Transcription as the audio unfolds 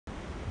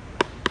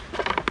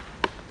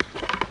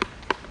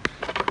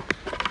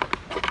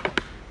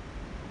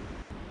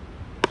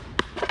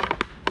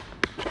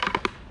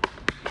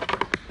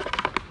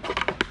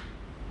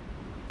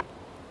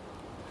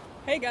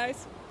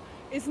guys,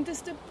 isn't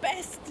this the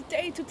best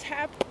day to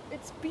tap?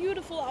 It's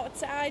beautiful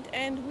outside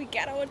and we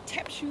get our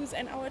tap shoes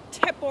and our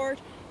tap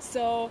board.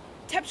 So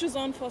tap shoes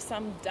on for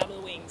some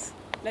double wings.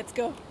 Let's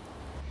go.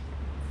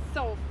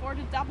 So for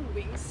the double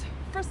wings,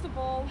 first of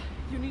all,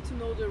 you need to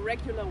know the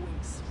regular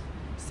wings.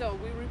 So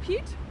we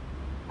repeat.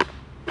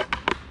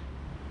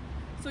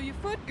 So your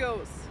foot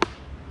goes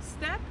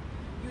step,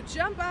 you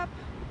jump up,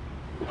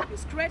 you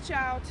stretch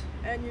out,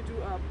 and you do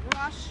a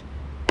brush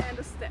and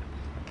a step.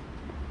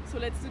 So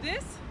let's do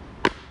this.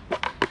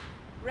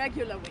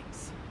 Regular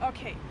wings.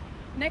 Okay,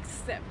 next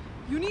step.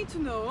 You need to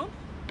know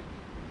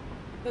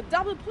the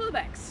double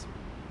pullbacks.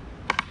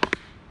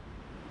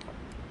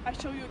 I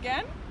show you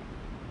again.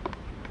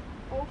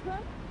 Open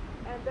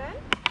and then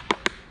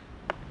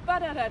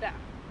ba-da-da-da.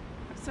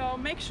 So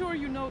make sure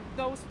you know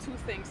those two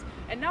things.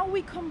 And now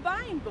we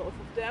combine both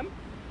of them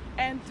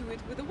and do it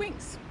with the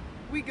wings.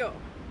 We go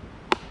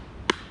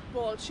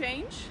ball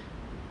change,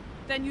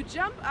 then you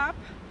jump up,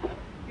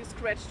 you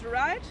stretch the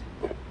right,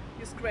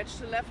 you stretch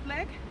the left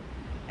leg,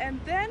 and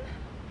then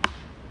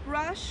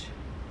brush,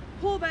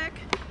 pull back,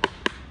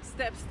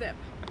 step, step.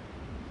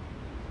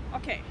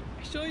 Okay,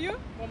 I show you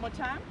one more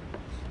time.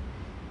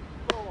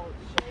 Ball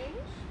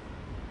change,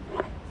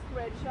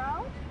 stretch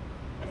out,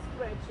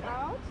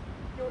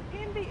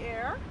 you're in the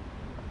air,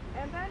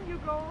 and then you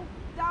go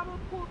double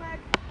pull back.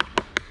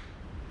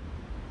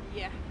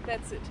 Yeah,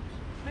 that's it.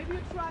 Maybe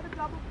you try the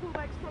double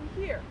pullbacks from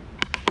here.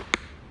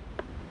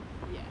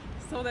 Yeah,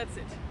 so that's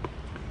it.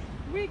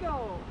 We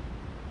go.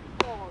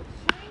 Ball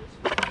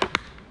change.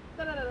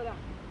 Da da da da da.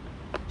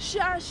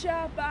 Sha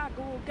sha ba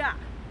go ga.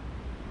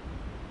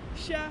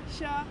 Sha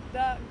sha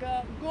da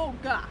ga go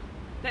ga.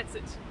 That's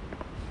it.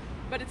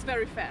 But it's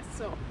very fast,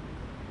 so.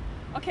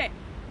 Okay,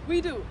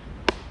 we do.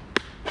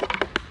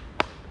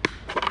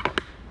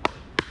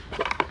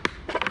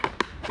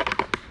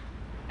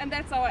 And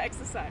that's our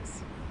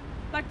exercise.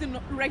 Like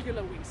the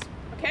regular wings,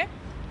 okay?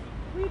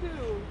 We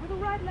do, with the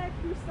right leg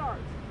you start.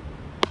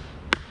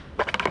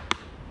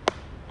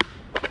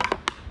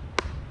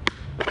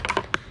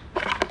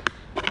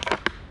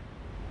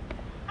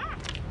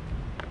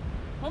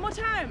 One more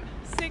time.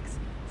 6,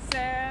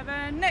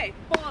 7, 8.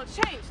 Ball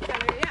change.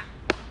 Yeah.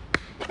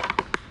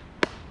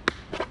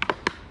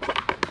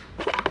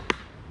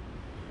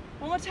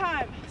 One more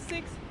time.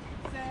 6,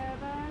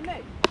 7,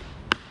 8.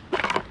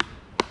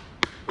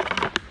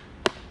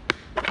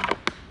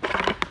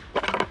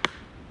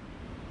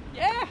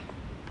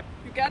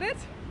 Got it?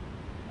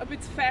 A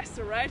bit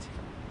faster, right?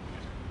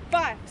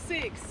 5,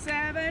 6,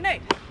 7,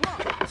 8.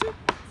 1, 2,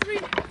 3,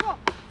 4,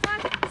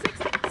 5, 6,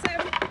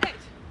 7, 8.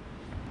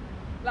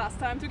 Last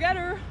time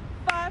together.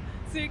 5,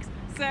 6,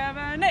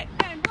 7, 8.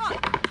 And 1.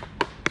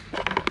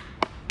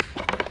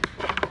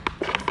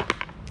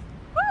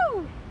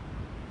 Woo!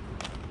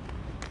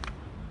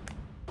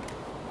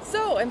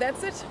 So, and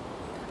that's it.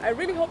 I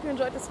really hope you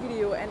enjoyed this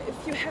video, and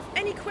if you have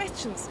any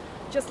questions,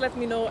 just let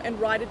me know and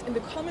write it in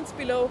the comments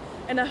below,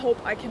 and I hope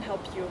I can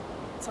help you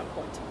at some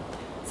point.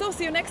 So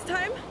see you next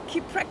time,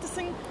 keep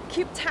practicing,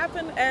 keep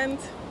tapping, and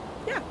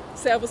yeah,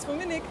 Servus from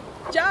Munich.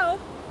 Ciao!